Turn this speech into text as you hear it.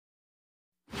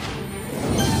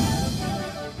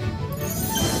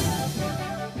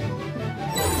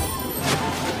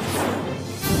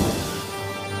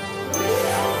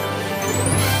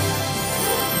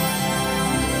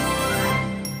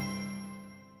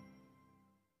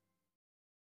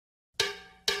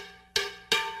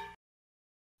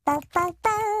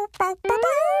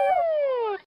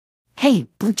Hey,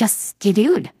 Blue just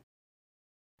skidooed.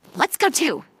 Let's go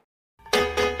too.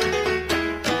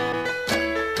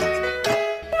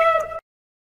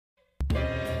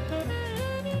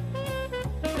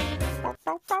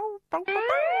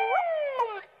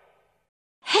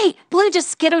 Hey, Blue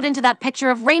just skidooed into that picture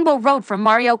of Rainbow Road from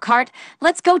Mario Kart.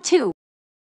 Let's go too.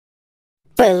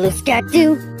 Blue's got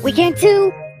do, we can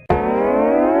too.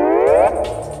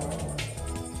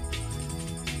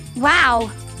 Wow!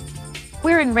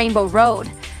 We're in Rainbow Road.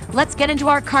 Let's get into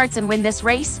our carts and win this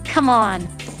race. Come on.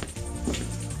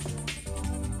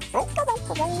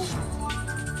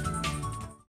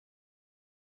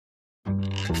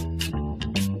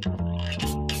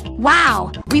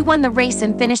 Wow! We won the race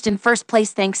and finished in first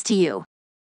place thanks to you.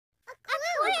 A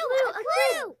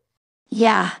clue!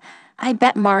 Yeah, I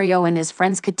bet Mario and his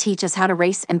friends could teach us how to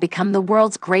race and become the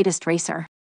world's greatest racer.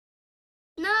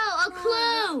 No, a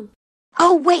clue!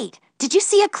 Oh, wait! Did you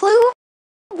see a clue?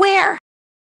 Where?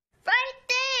 Right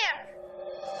there!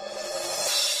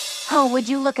 Oh, would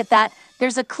you look at that?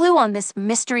 There's a clue on this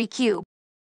mystery cube.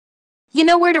 You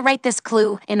know where to write this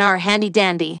clue in our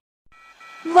handy-dandy.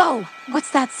 Whoa!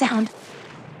 What's that sound?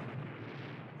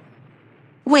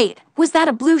 Wait, was that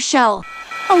a blue shell?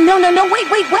 Oh, no,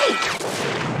 wait!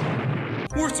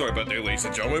 We're sorry about that, ladies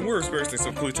and gentlemen. We're experiencing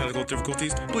some clue technical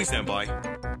difficulties. Please stand by.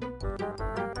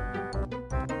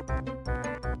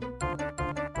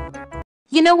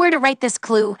 You know where to write this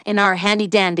clue in our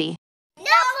handy-dandy.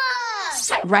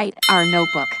 Notebook! Right, our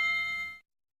notebook.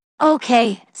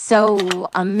 Okay, so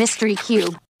a mystery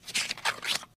cube.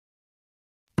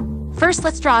 First,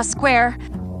 let's draw a square.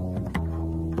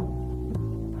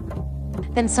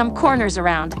 Then some corners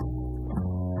around.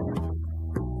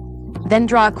 Then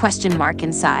draw a question mark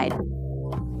inside.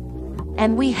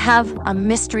 And we have a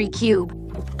mystery cube.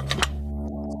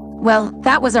 Well,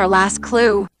 that was our last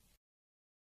clue.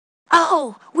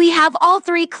 Oh, we have all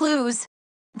 3 clues.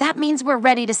 That means we're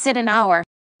ready to sit in our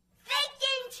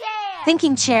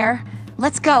thinking chair.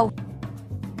 Let's go.